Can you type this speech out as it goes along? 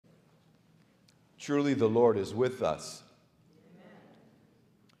Truly, the Lord is with us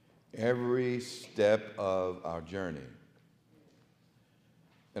every step of our journey.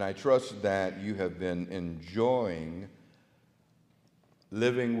 And I trust that you have been enjoying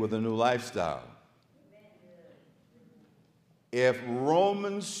living with a new lifestyle. If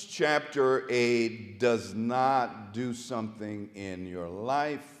Romans chapter 8 does not do something in your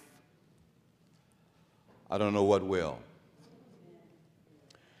life, I don't know what will.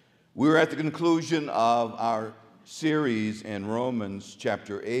 We're at the conclusion of our series in Romans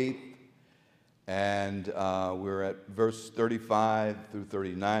chapter 8, and we're at verse 35 through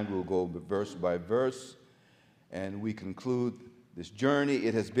 39. We'll go verse by verse, and we conclude this journey.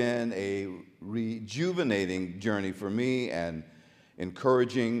 It has been a rejuvenating journey for me and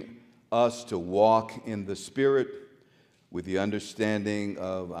encouraging us to walk in the Spirit with the understanding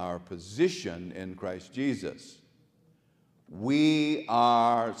of our position in Christ Jesus. We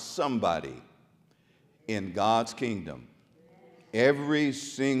are somebody in God's kingdom, every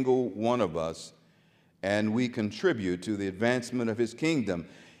single one of us, and we contribute to the advancement of His kingdom.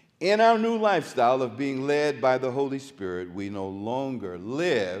 In our new lifestyle of being led by the Holy Spirit, we no longer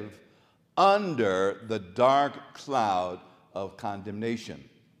live under the dark cloud of condemnation.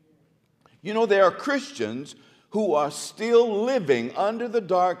 You know, there are Christians who are still living under the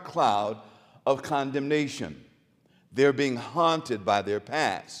dark cloud of condemnation. They're being haunted by their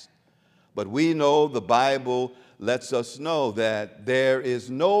past. But we know the Bible lets us know that there is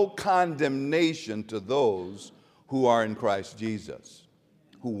no condemnation to those who are in Christ Jesus,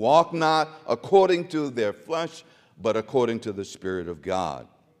 who walk not according to their flesh, but according to the Spirit of God.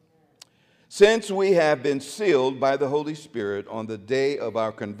 Since we have been sealed by the Holy Spirit on the day of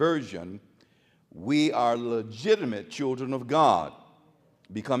our conversion, we are legitimate children of God,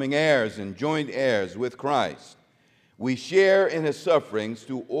 becoming heirs and joint heirs with Christ. We share in His sufferings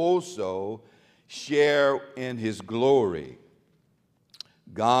to also share in His glory.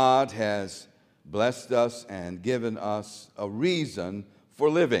 God has blessed us and given us a reason for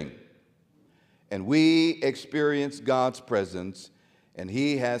living. And we experience God's presence, and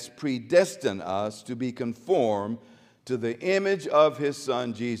He has predestined us to be conformed to the image of His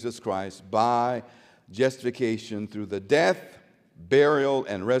Son, Jesus Christ, by justification through the death, burial,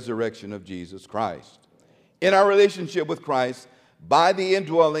 and resurrection of Jesus Christ. In our relationship with Christ, by the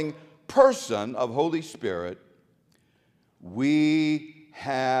indwelling person of Holy Spirit, we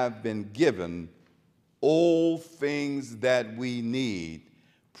have been given all things that we need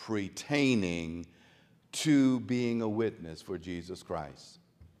pertaining to being a witness for Jesus Christ.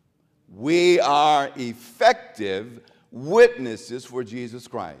 We are effective witnesses for Jesus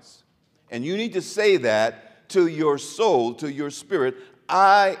Christ. And you need to say that to your soul, to your spirit.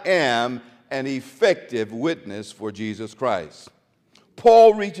 I am an effective witness for Jesus Christ.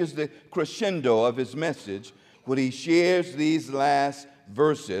 Paul reaches the crescendo of his message when he shares these last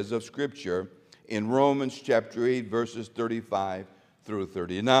verses of Scripture in Romans chapter 8, verses 35 through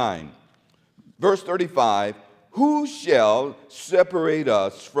 39. Verse 35, who shall separate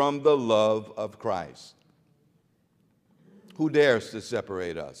us from the love of Christ? Who dares to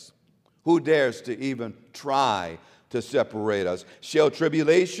separate us? Who dares to even try to separate us? Shall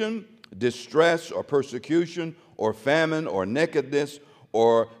tribulation, distress, or persecution, or famine, or nakedness,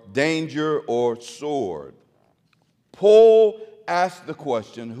 or danger, or sword? Paul asked the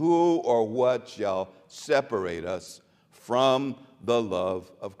question, who or what shall separate us from the love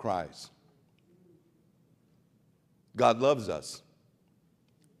of Christ? God loves us,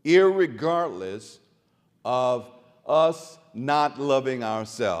 irregardless of us not loving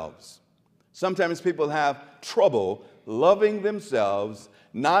ourselves. Sometimes people have trouble loving themselves,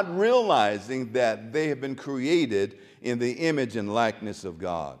 not realizing that they have been created in the image and likeness of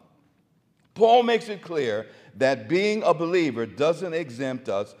God. Paul makes it clear that being a believer doesn't exempt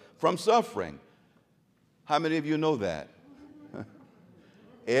us from suffering. How many of you know that?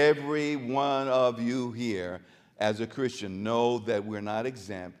 Every one of you here as a Christian know that we're not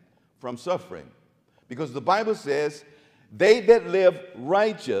exempt from suffering. Because the Bible says, they that live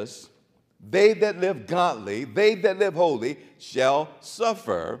righteous, they that live godly, they that live holy shall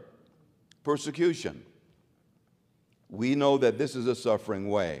suffer persecution. We know that this is a suffering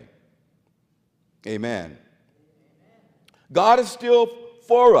way. Amen. God is still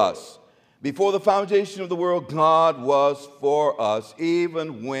for us. Before the foundation of the world, God was for us,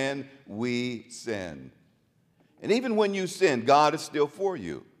 even when we sinned. And even when you sin, God is still for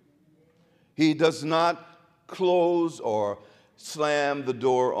you. He does not close or slam the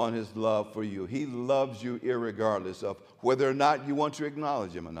door on His love for you. He loves you irregardless of whether or not you want to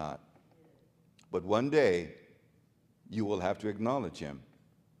acknowledge Him or not. But one day, you will have to acknowledge Him.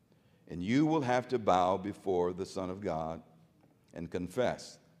 and you will have to bow before the Son of God and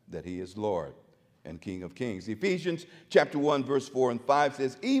confess that he is Lord and King of Kings. Ephesians chapter 1, verse 4 and 5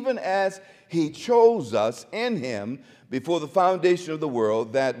 says, even as he chose us in him before the foundation of the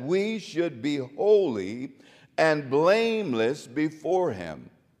world, that we should be holy and blameless before him.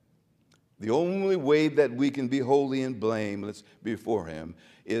 The only way that we can be holy and blameless before him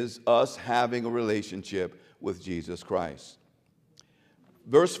is us having a relationship with Jesus Christ.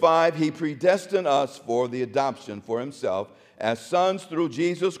 Verse 5, he predestined us for the adoption for himself as sons through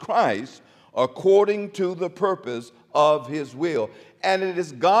Jesus Christ, according to the purpose of his will. And it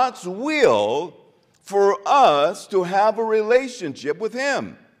is God's will for us to have a relationship with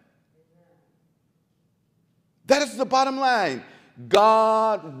him. That is the bottom line.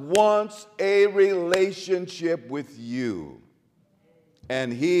 God wants a relationship with you.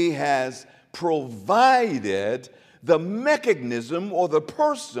 And he has provided the mechanism or the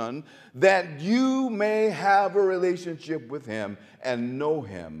person that you may have a relationship with him and know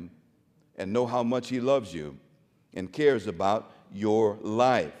how much he loves you and cares about your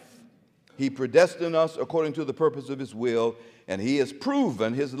life. He predestined us according to the purpose of his will, and he has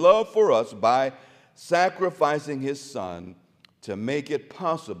proven his love for us by sacrificing his son to make it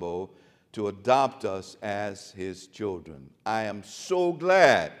possible to adopt us as his children. I am so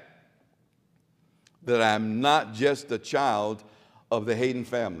glad that I'm not just a child of the Hayden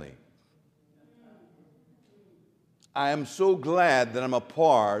family. I am so glad that I'm a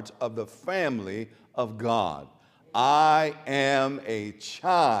part of the family of God. I am a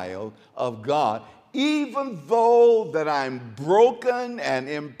child of God. Even though that I'm broken and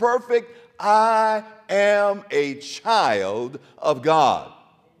imperfect, I am a child of God.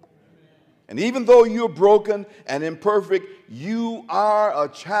 And even though you're broken and imperfect, you are a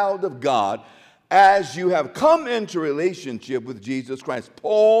child of God as you have come into relationship with Jesus Christ.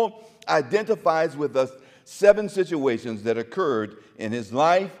 Paul identifies with us 7 situations that occurred in his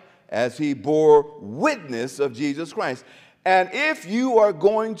life as he bore witness of Jesus Christ. And if you are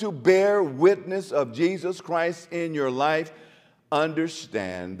going to bear witness of Jesus Christ in your life,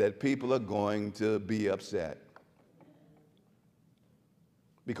 understand that people are going to be upset.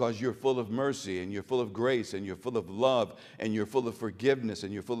 Because you're full of mercy, and you're full of grace, and you're full of love, and you're full of forgiveness,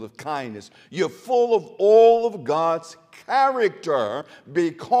 and you're full of kindness. You're full of all of God's character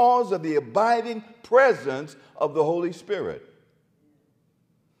because of the abiding presence of the Holy Spirit.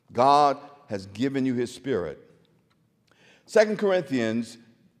 God has given you his Spirit. 2 Corinthians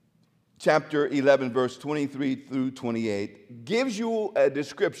chapter 11, verse 23 through 28 gives you a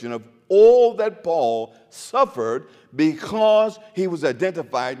description of all that Paul suffered because he was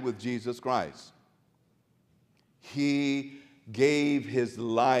identified with Jesus Christ. He gave his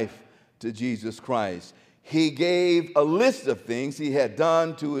life to Jesus Christ. He gave a list of things he had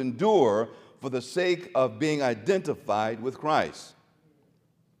done to endure for the sake of being identified with Christ.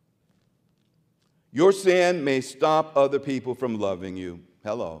 Your sin may stop other people from loving you.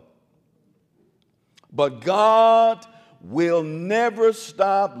 Hello. But God will never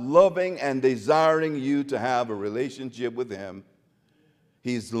stop loving and desiring you to have a relationship with him.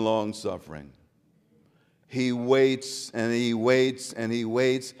 He's long-suffering. He waits and he waits and he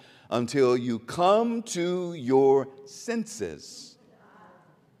waits until you come to your senses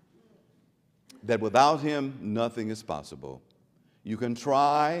that without him, nothing is possible. You can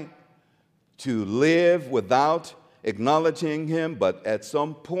try to live without acknowledging him, but at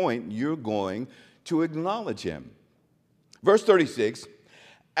some point, you're going to acknowledge him. Verse 36,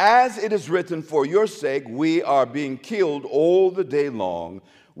 as it is written, for your sake we are being killed all the day long.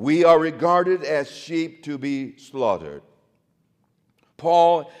 We are regarded as sheep to be slaughtered.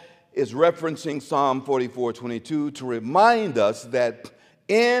 Paul is referencing Psalm 44:22 to remind us that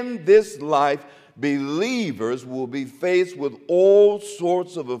in this life, believers will be faced with all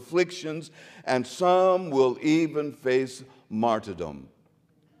sorts of afflictions, and some will even face martyrdom.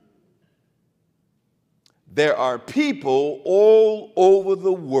 There are people all over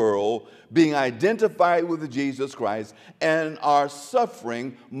the world being identified with Jesus Christ and are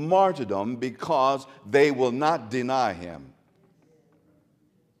suffering martyrdom because they will not deny him.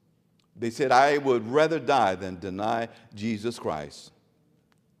 They said, I would rather die than deny Jesus Christ.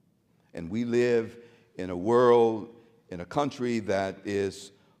 And we live in a world, in a country that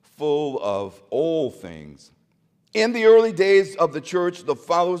is full of all things. In the early days of the church, the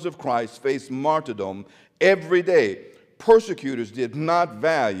followers of Christ faced martyrdom every day. Persecutors did not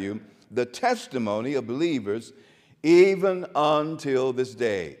value the testimony of believers even until this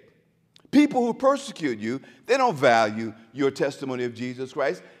day. People who persecute you, they don't value your testimony of Jesus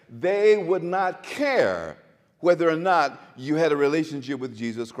Christ. They would not care whether or not you had a relationship with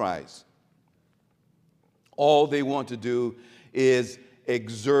Jesus Christ. All they want to do is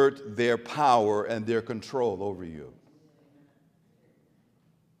exert their power and their control over you.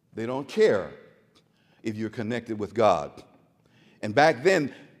 They don't care if you're connected with God. And back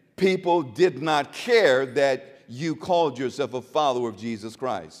then, people did not care that you called yourself a follower of Jesus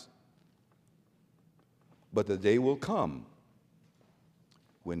Christ. But the day will come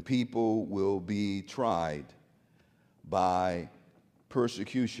when people will be tried by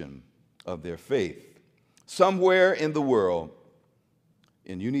persecution of their faith somewhere in the world.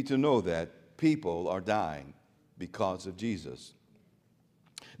 And you need to know that people are dying because of Jesus.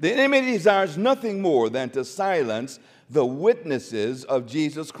 The enemy desires nothing more than to silence the witnesses of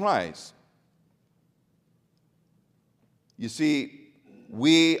Jesus Christ. You see,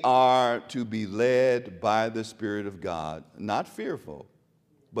 we are to be led by the Spirit of God, not fearful,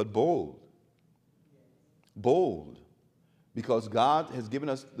 but bold. Bold, because God has given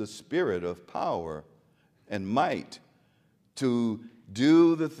us the spirit of power and might to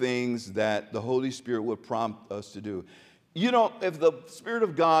do the things that the Holy Spirit would prompt us to do. You know, if the Spirit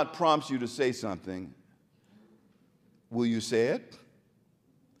of God prompts you to say something, will you say it?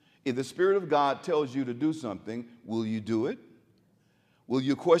 If the Spirit of God tells you to do something, will you do it? Will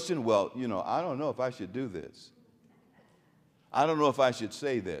you question, well, you know, I don't know if I should do this. I don't know if I should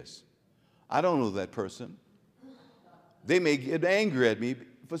say this. I don't know that person. They may get angry at me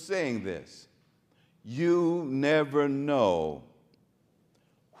for saying this. You never know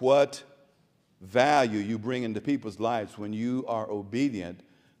what value you bring into people's lives when you are obedient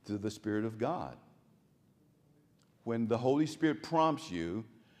to the Spirit of God. When the Holy Spirit prompts you,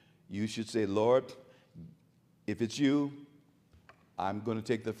 you should say, Lord, if it's you, I'm going to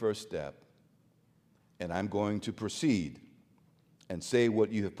take the first step, and I'm going to proceed and say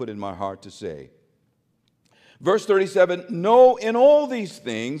what you have put in my heart to say. Verse 37, no, in all these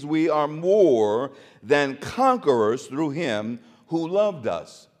things we are more than conquerors through him who loved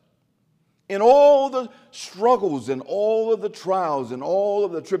us. In all the struggles and all of the trials and all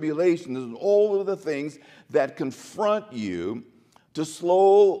of the tribulations and all of the things that confront you to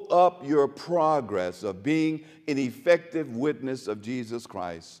slow up your progress of being an effective witness of Jesus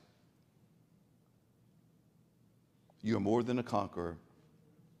Christ, you're more than a conqueror.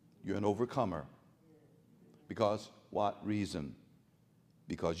 You're an overcomer. Because what reason?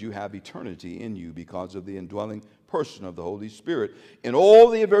 Because you have eternity in you because of the indwelling person of the Holy Spirit. In all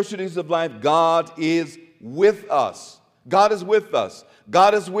the adversities of life, God is with us. God is with us.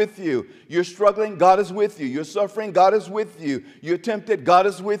 God is with you. You're struggling, God is with you. You're suffering, God is with you. You're tempted, God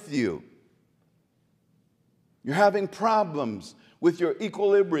is with you. You're having problems with your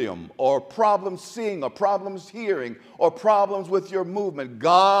equilibrium, or problems seeing, or problems hearing, or problems with your movement.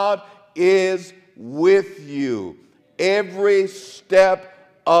 God is with you. Every step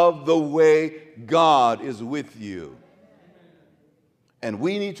of the way, God is with you. And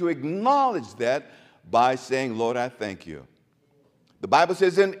we need to acknowledge that by saying, Lord, I thank you. The Bible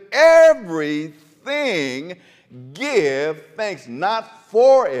says, in everything give thanks, not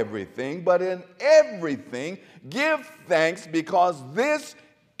for everything, but in everything give thanks, because this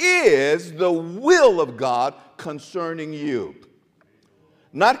is the will of God concerning you.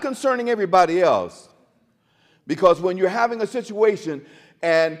 Not concerning everybody else. Because when you're having a situation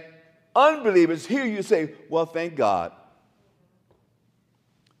and unbelievers hear you say, well, thank God.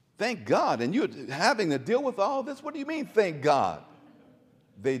 Thank God. And you're having to deal with all this? What do you mean, thank God?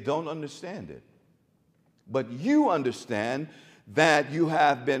 They don't understand it. But you understand that you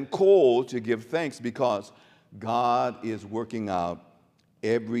have been called to give thanks because God is working out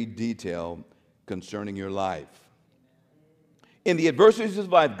every detail concerning your life. In the adversities of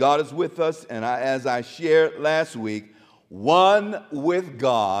life, God is with us, and as I shared last week, one with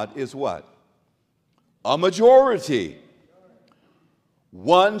God is what? A majority.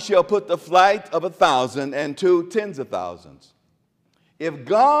 One shall put to flight of 1,000, and two tens of thousands. If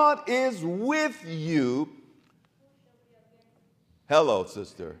God is with you, hello,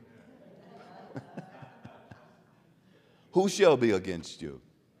 sister. Who shall be against you?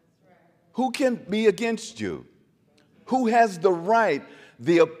 Who can be against you? Who has the right,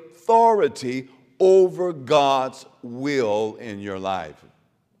 the authority over God's will in your life?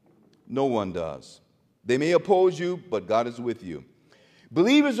 No one does. They may oppose you, but God is with you.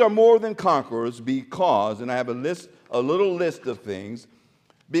 Believers are more than conquerors because, and I have a little list of things,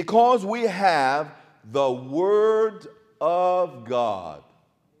 because we have the Word of God.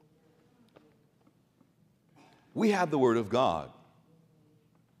 We have the Word of God.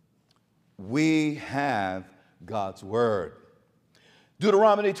 We have God's Word.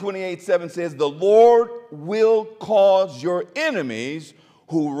 Deuteronomy 28:7 says, the Lord will cause your enemies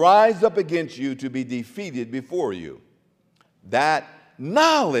who rise up against you to be defeated before you. That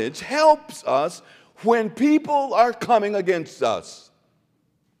knowledge helps us when people are coming against us.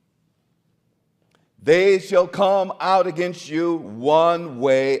 They shall come out against you one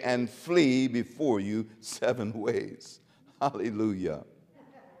way and flee before you 7 ways. Hallelujah.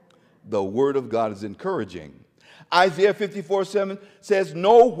 The word of God is encouraging. Isaiah 54:7 says,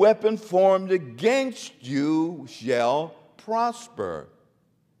 no weapon formed against you shall prosper.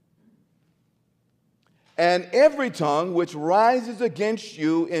 And every tongue which rises against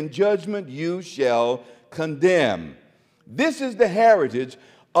you in judgment you shall condemn. This is the heritage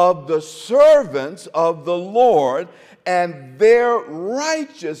of the servants of the Lord, and their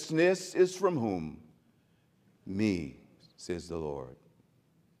righteousness is from whom? Me, says the Lord.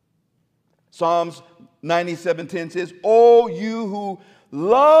 Psalms 97:10 says, O you who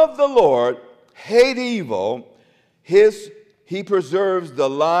love the Lord, hate evil, he preserves the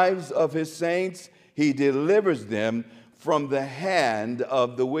lives of his saints, he delivers them from the hand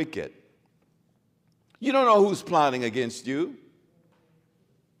of the wicked. You don't know who's plotting against you,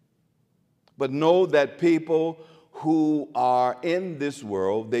 but know that people who are in this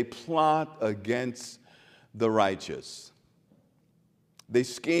world, they plot against the righteous. They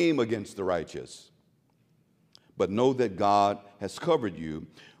scheme against the righteous. But know that God has covered you.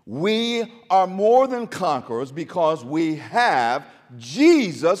 We are more than conquerors because we have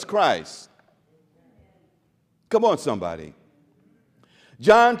Jesus Christ. Come on, somebody.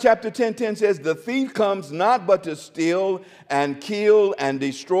 John chapter 10:10 says, the thief comes not but to steal and kill and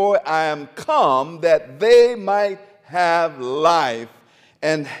destroy. I am come that they might have life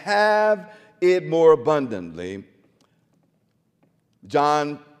and have it more abundantly. 1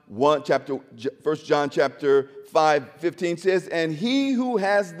 John chapter 5:15 says, and he who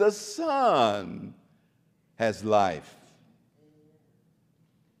has the Son has life,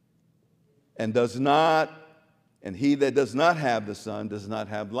 and he that does not have the Son does not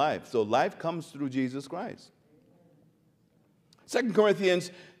have life. So life comes through Jesus Christ. 2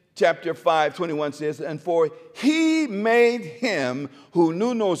 Corinthians chapter 5:21 says, and for he made him who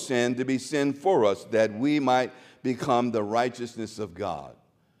knew no sin to be sin for us, that we might become the righteousness of God.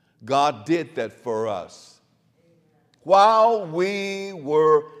 God did that for us. While we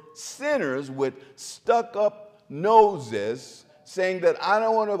were sinners with stuck-up noses, saying that I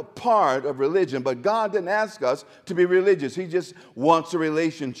don't want a part of religion, but God didn't ask us to be religious. He just wants a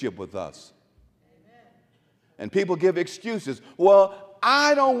relationship with us. Amen. And people give excuses. Well,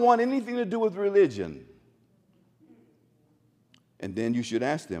 I don't want anything to do with religion. And then you should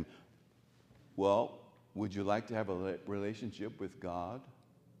ask them, well, would you like to have a relationship with God,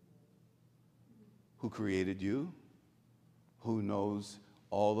 who created you, who knows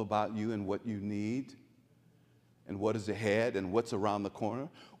all about you and what you need, and what is ahead and what's around the corner?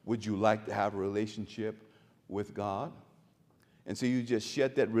 Would you like to have a relationship with God? And so you just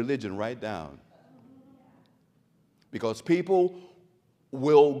shut that religion right down. Because people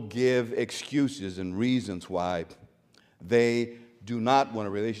will give excuses and reasons why they do not want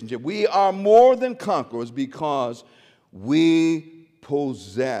a relationship. We are more than conquerors because we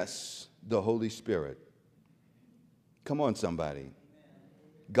possess the Holy Spirit. Come on, somebody.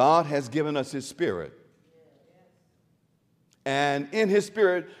 God has given us his Spirit. And in his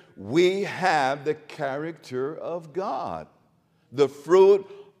Spirit, we have the character of God. The fruit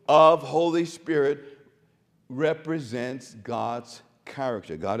of Holy Spirit represents God's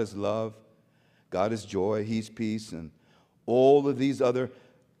character. God is love, God is joy, he's peace, and all of these other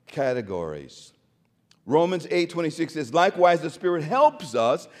categories. Romans 8:26 says, likewise, the Spirit helps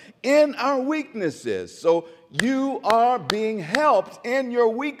us in our weaknesses. So you are being helped in your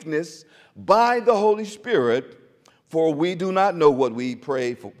weakness by the Holy Spirit. For we do not know what we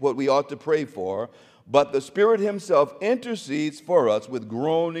ought to pray for, but the Spirit himself intercedes for us with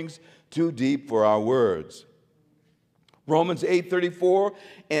groanings too deep for our words. Romans 8:34,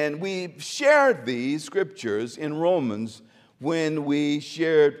 and we shared these scriptures in Romans when we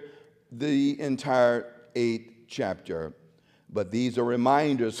shared the entire 8th chapter. But these are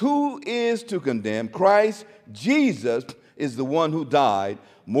reminders. Who is to condemn? Christ Jesus is the one who died,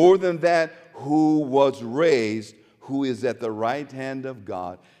 more than that, who was raised, who is at the right hand of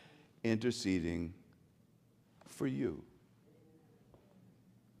God, interceding for you.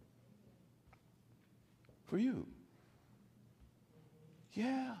 For you.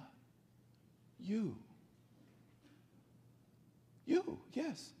 Yeah. You. You,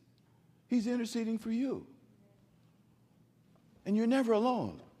 yes. He's interceding for you. And you're never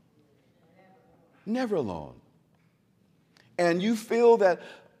alone. Never alone. and you feel that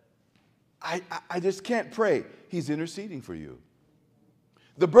I just can't pray, he's interceding for you.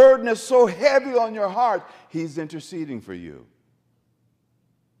 The burden is so heavy on your heart, he's interceding for you.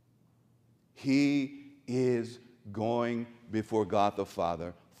 He is going before God the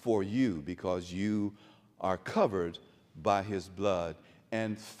Father for you because you are covered by his blood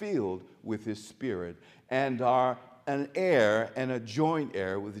and filled with his Spirit and are an heir and a joint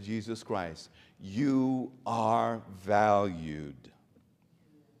heir with Jesus Christ. You are valued.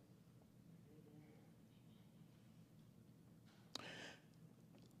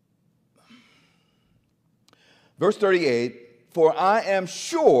 Verse 38, for I am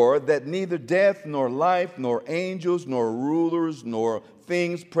sure that neither death, nor life, nor angels, nor rulers, nor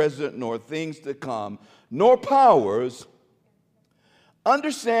things present, nor things to come, nor powers.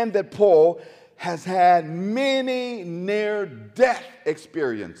 Understand that Paul has had many near-death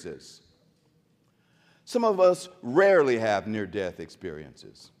experiences. Some of us rarely have near-death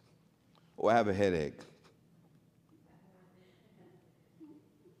experiences. Oh, I have a headache.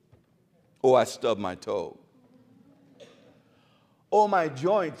 Oh, I stubbed my toe. Oh, my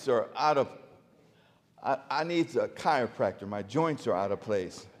joints are out of, I need a chiropractor. My joints are out of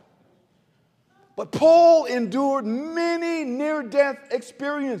place. But Paul endured many near-death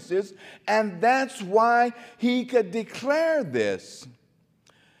experiences, and that's why he could declare this.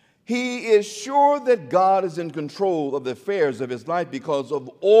 He is sure that God is in control of the affairs of his life because of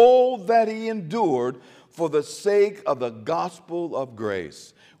all that he endured for the sake of the gospel of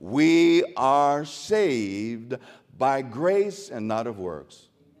grace. We are saved by grace and not of works.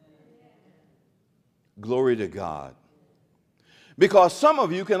 Glory to God. Because some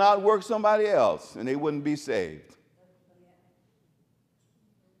of you can outwork somebody else and they wouldn't be saved.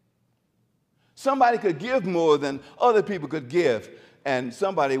 Somebody could give more than other people could give and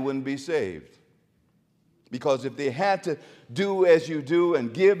somebody wouldn't be saved. Because if they had to do as you do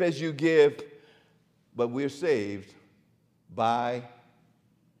and give as you give, but we're saved by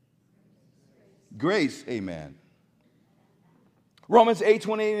grace, amen. Romans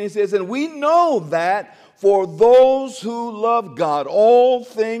 8:28, it says, and we know that for those who love God, all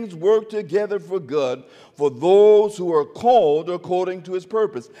things work together for good, for those who are called according to his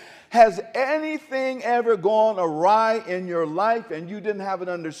purpose. Has anything ever gone awry in your life and you didn't have an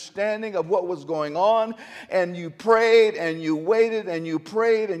understanding of what was going on, and you prayed and you waited and you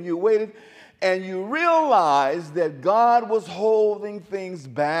prayed and you waited, and you realized that God was holding things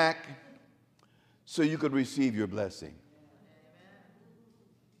back so you could receive your blessing?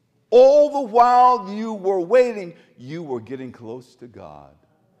 All the while you were waiting, you were getting close to God.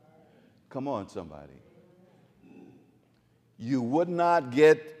 Come on, somebody. You would not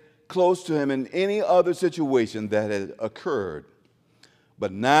get close to him in any other situation that had occurred.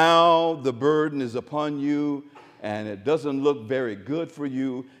 But now the burden is upon you, and it doesn't look very good for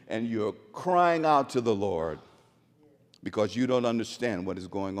you, and you're crying out to the Lord because you don't understand what is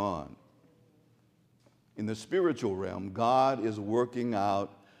going on. In the spiritual realm, God is working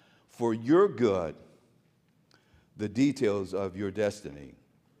out for your good the details of your destiny.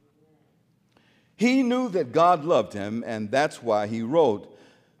 He knew that God loved him, and that's why he wrote,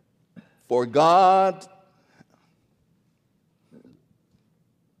 for God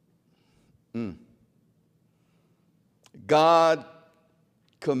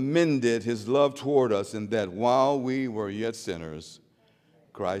commended his love toward us in that while we were yet sinners,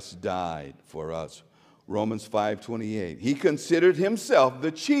 Christ died for us. Romans 5:28. He considered himself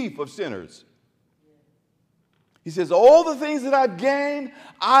the chief of sinners. He says, all the things that I've gained,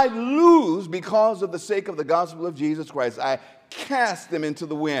 I lose because of the sake of the gospel of Jesus Christ. I cast them into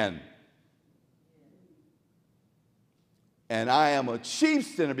the wind. And I am a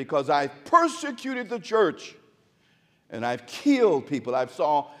chief sinner because I persecuted the church. And I've killed people. I've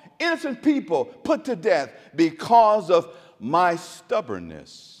saw innocent people put to death because of my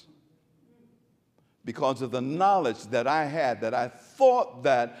stubbornness. Because of the knowledge that I had, that I thought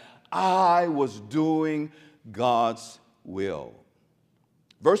that I was doing God's will.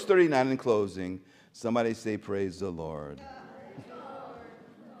 Verse 39 in closing, somebody say, praise the Lord.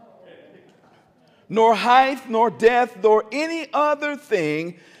 Nor height, nor depth, nor any other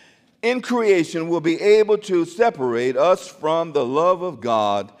thing in creation will be able to separate us from the love of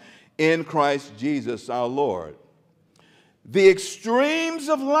God in Christ Jesus our Lord. The extremes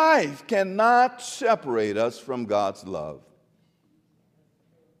of life cannot separate us from God's love.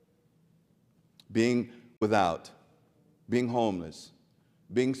 Being without, being homeless,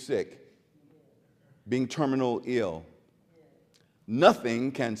 being sick, being terminal ill.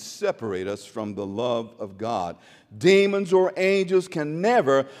 Nothing can separate us from the love of God. Demons or angels can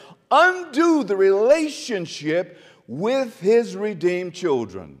never undo the relationship with his redeemed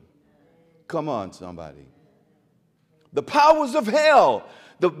children. Come on, somebody. The powers of hell,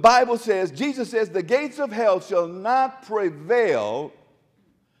 the Bible says, Jesus says, the gates of hell shall not prevail.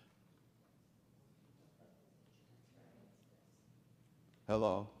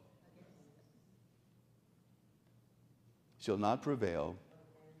 Hello? Shall not prevail.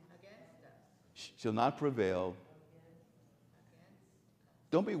 Shall not prevail.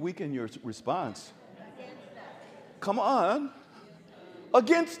 Don't be weak in your response. Come on.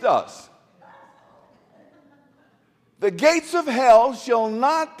 Against us. The gates of hell shall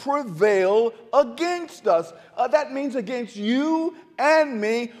not prevail against us. That means against you and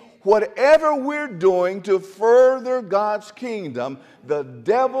me. Whatever we're doing to further God's kingdom, the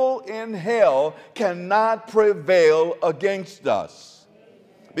devil in hell cannot prevail against us.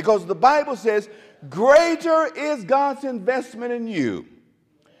 Because the Bible says, greater is God's investment in you.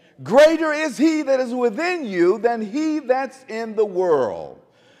 Greater is he that is within you than he that's in the world.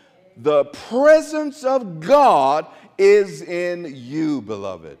 The presence of God is in you,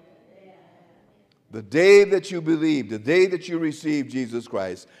 beloved. The day that you believed, the day that you received Jesus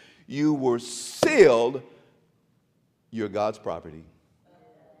Christ, you were sealed. You're God's property.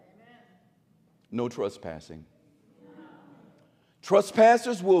 No trespassing.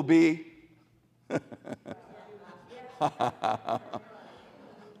 Trespassers will be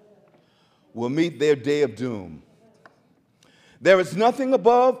will meet their day of doom. There is nothing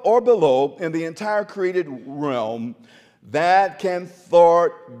above or below in the entire created realm that can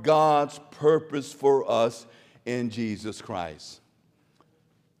thwart God's purpose for us in Jesus Christ.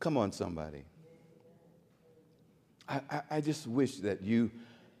 Come on, somebody. I just wish that you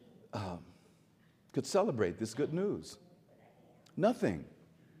could celebrate this good news. Nothing.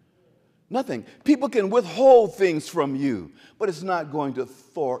 Nothing. People can withhold things from you, but it's not going to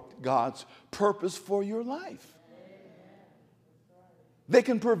thwart God's purpose for your life. They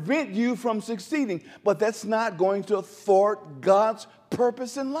can prevent you from succeeding, but that's not going to thwart God's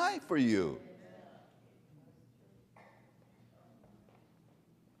purpose in life for you.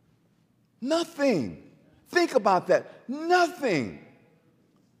 Nothing. Think about that. Nothing.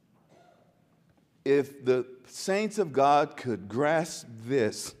 If the saints of God could grasp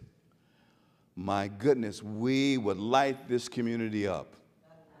this, my goodness, we would light this community up.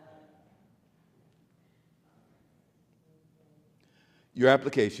 Your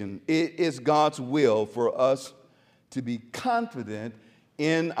application: it is God's will for us to be confident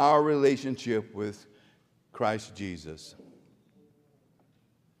in our relationship with Christ Jesus.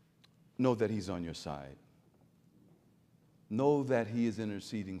 Know that he's on your side. Know that he is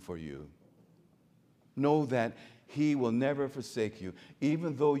interceding for you. Know that he will never forsake you,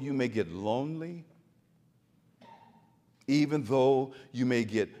 even though you may get lonely, even though you may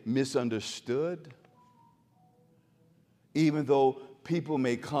get misunderstood, even though people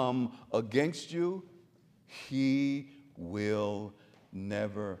may come against you, he will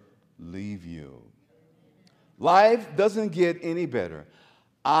never leave you. Life doesn't get any better.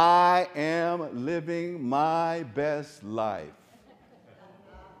 I am living my best life.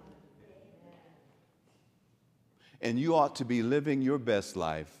 And you ought to be living your best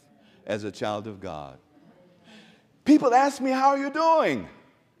life as a child of God. People ask me, how are you doing?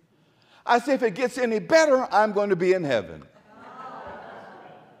 I say, if it gets any better, I'm going to be in heaven.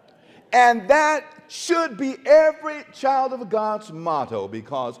 And that should be every child of God's motto,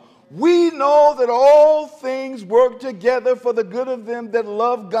 because we know that all things work together for the good of them that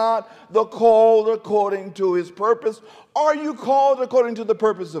love God, the called according to his purpose. Are you called according to the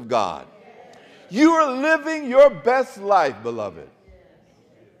purpose of God? You are living your best life, beloved.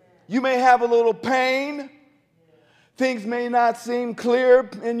 You may have a little pain. Things may not seem clear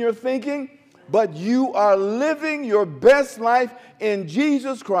in your thinking, but you are living your best life in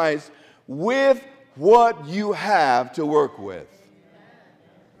Jesus Christ with what you have to work with.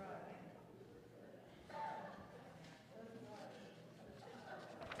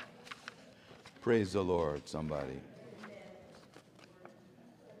 Praise the Lord, somebody.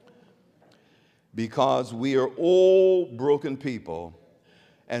 Because we are all broken people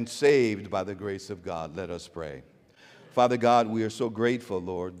and saved by the grace of God. Let us pray. Father God, we are so grateful,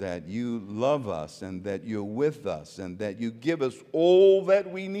 Lord, that you love us and that you're with us and that you give us all that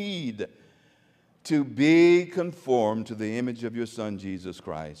we need to be conformed to the image of your Son, Jesus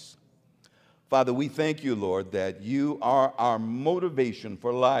Christ. Father, we thank you, Lord, that you are our motivation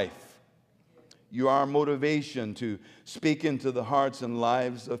for life. You are our motivation to speak into the hearts and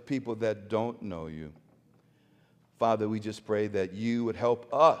lives of people that don't know you. Father, we just pray that you would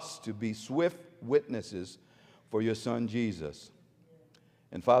help us to be swift witnesses for your Son, Jesus.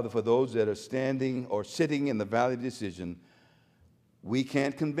 And Father, for those that are standing or sitting in the valley of decision, we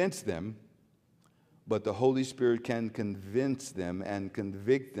can't convince them, but the Holy Spirit can convince them and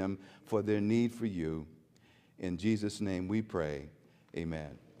convict them for their need for you. In Jesus' name we pray.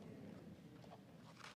 Amen.